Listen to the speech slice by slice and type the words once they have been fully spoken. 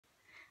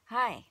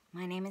Hi,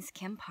 my name is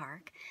Kim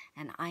Park,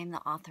 and I am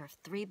the author of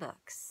 3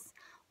 books.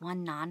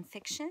 One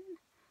nonfiction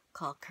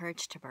called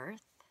Courage to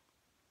Birth,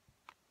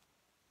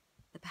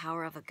 The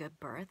Power of a Good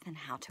Birth and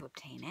How to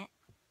Obtain It,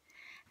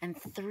 and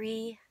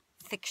 3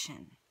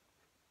 fiction,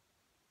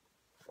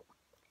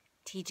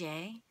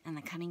 TJ and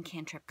the Cunning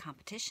Cantrip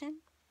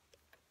Competition,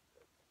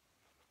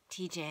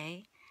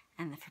 TJ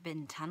and the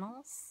Forbidden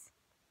Tunnels,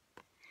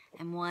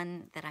 and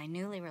one that I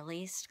newly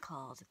released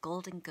called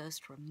Golden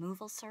Ghost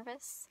Removal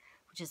Service,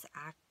 which is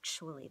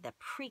actually the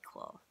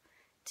prequel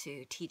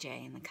to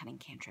TJ and the Cunning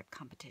Cantrip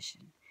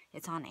Competition.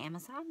 It's on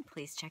Amazon.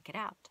 Please check it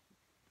out.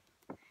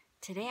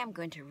 Today I'm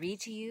going to read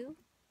to you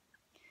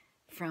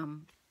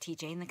from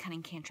TJ and the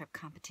Cunning Cantrip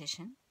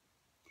Competition.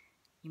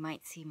 You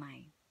might see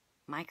my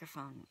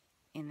microphone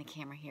in the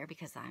camera here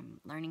because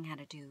I'm learning how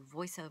to do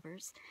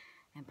voiceovers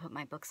and put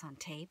my books on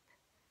tape.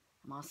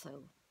 I'm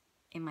also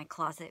in my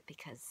closet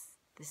because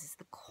this is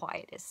the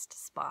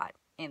quietest spot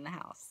in the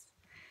house.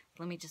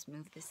 Let me just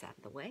move this out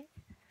of the way.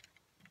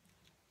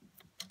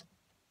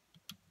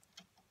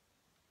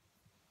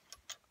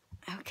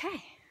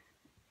 Okay.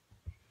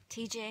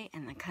 TJ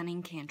and the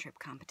Cunning Cantrip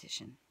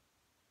Competition.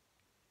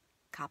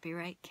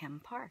 Copyright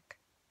Kim Park.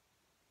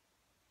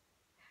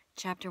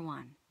 Chapter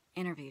 1,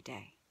 Interview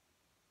Day.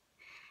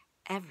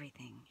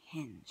 Everything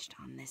hinged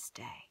on this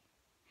day.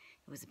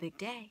 It was a big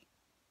day.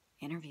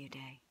 Interview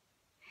day.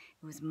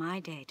 It was my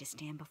day to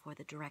stand before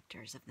the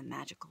directors of the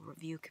Magical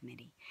Review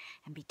Committee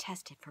and be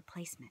tested for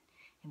placement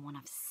in one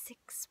of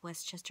 6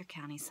 Westchester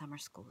County summer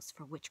schools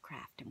for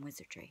witchcraft and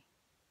wizardry.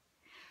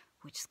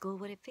 Which school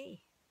would it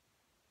be?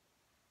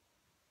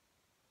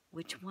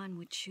 Which one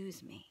would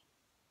choose me?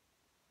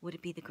 Would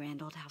it be the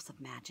Grand Old House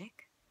of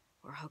Magic,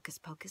 or Hocus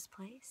Pocus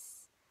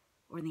Place,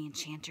 or the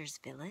Enchanter's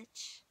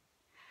Village?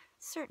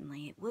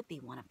 Certainly it would be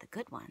one of the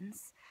good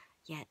ones,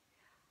 yet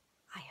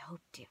I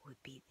hoped it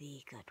would be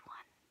the good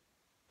one.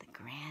 The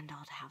Grand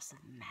Old House of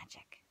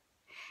Magic.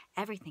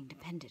 Everything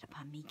depended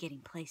upon me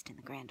getting placed in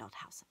the Grand Old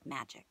House of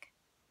Magic.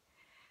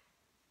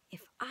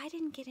 If I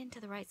didn't get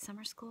into the right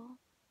summer school,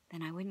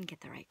 then I wouldn't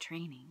get the right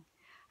training.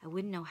 I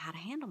wouldn't know how to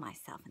handle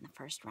myself in the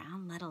first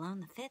round, let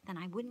alone the 5th, and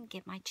I wouldn't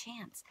get my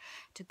chance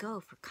to go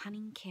for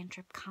Cunning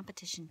Cantrip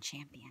Competition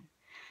Champion,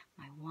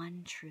 my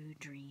one true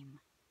dream.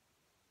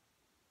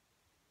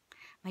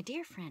 My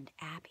dear friend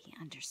Abby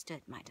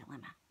understood my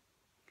dilemma.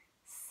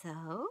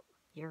 So,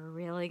 you're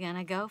really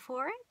gonna go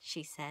for it?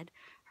 She said,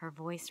 her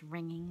voice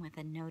ringing with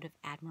a note of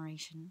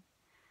admiration.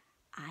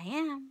 I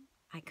am,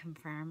 I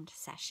confirmed,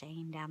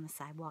 sashaying down the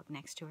sidewalk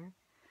next to her.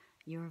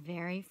 Your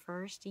very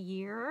first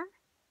year?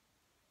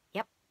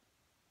 Yep.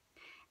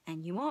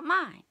 And you won't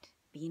mind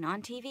being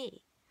on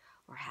TV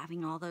or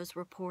having all those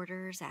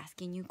reporters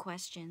asking you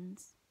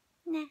questions?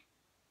 Nah,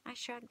 I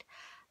shrugged,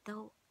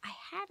 though I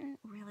hadn't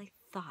really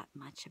thought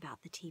much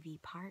about the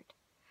TV part.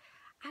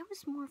 I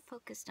was more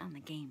focused on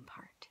the game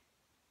part.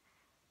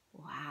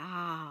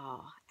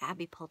 Wow,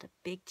 Abby pulled a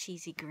big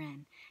cheesy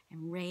grin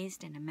and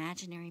raised an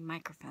imaginary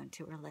microphone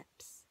to her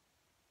lips.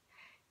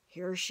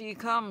 Here she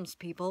comes,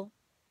 people.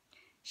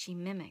 She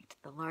mimicked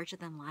the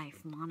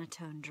larger-than-life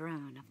monotone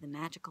drone of the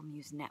Magical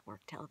Muse Network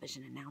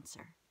television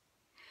announcer.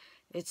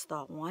 It's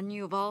the one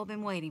you've all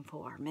been waiting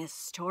for,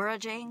 Miss Tora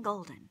Jane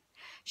Golden.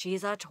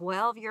 She's a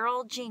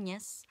 12-year-old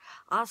genius,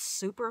 a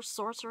super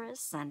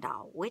sorceress, and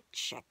a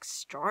witch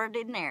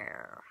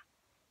extraordinaire.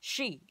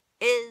 She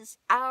is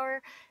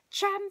our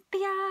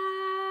champion!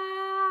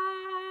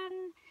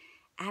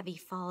 Abby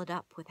followed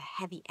up with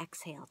a heavy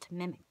exhale to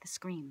mimic the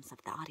screams of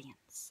the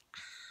audience.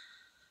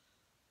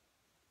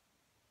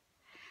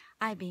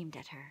 I beamed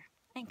at her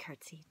and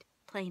curtsied,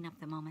 playing up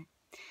the moment.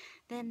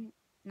 Then,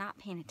 not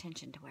paying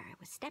attention to where I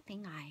was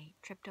stepping, I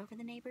tripped over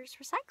the neighbor's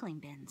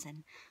recycling bins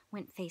and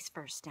went face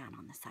first down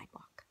on the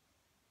sidewalk.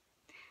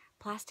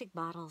 Plastic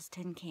bottles,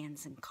 tin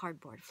cans, and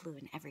cardboard flew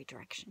in every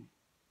direction.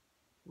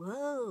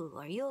 Whoa,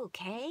 are you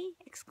okay?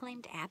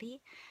 Exclaimed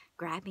Abby,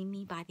 grabbing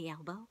me by the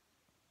elbow.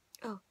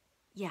 Oh,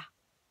 yeah,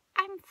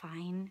 I'm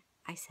fine,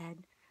 I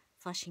said,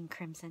 flushing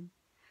crimson,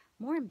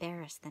 more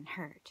embarrassed than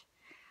hurt.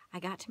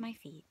 I got to my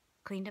feet,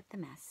 cleaned up the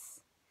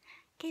mess,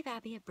 gave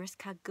Abby a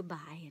brisk hug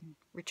goodbye, and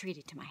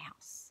retreated to my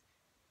house.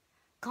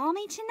 Call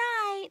me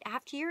tonight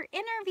after your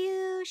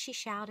interview, she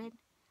shouted.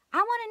 I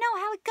want to know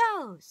how it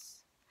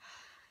goes.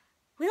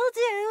 Will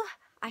do,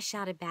 I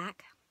shouted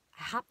back.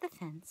 I hopped the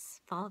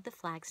fence, followed the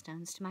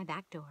flagstones to my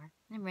back door,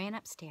 and ran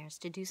upstairs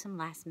to do some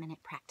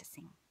last-minute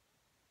practicing.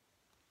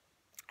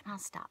 And I'll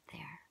stop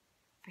there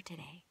for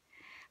today.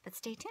 But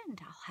stay tuned.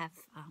 I'll have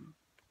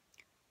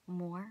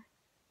more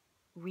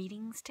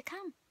readings to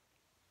come.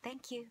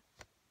 Thank you.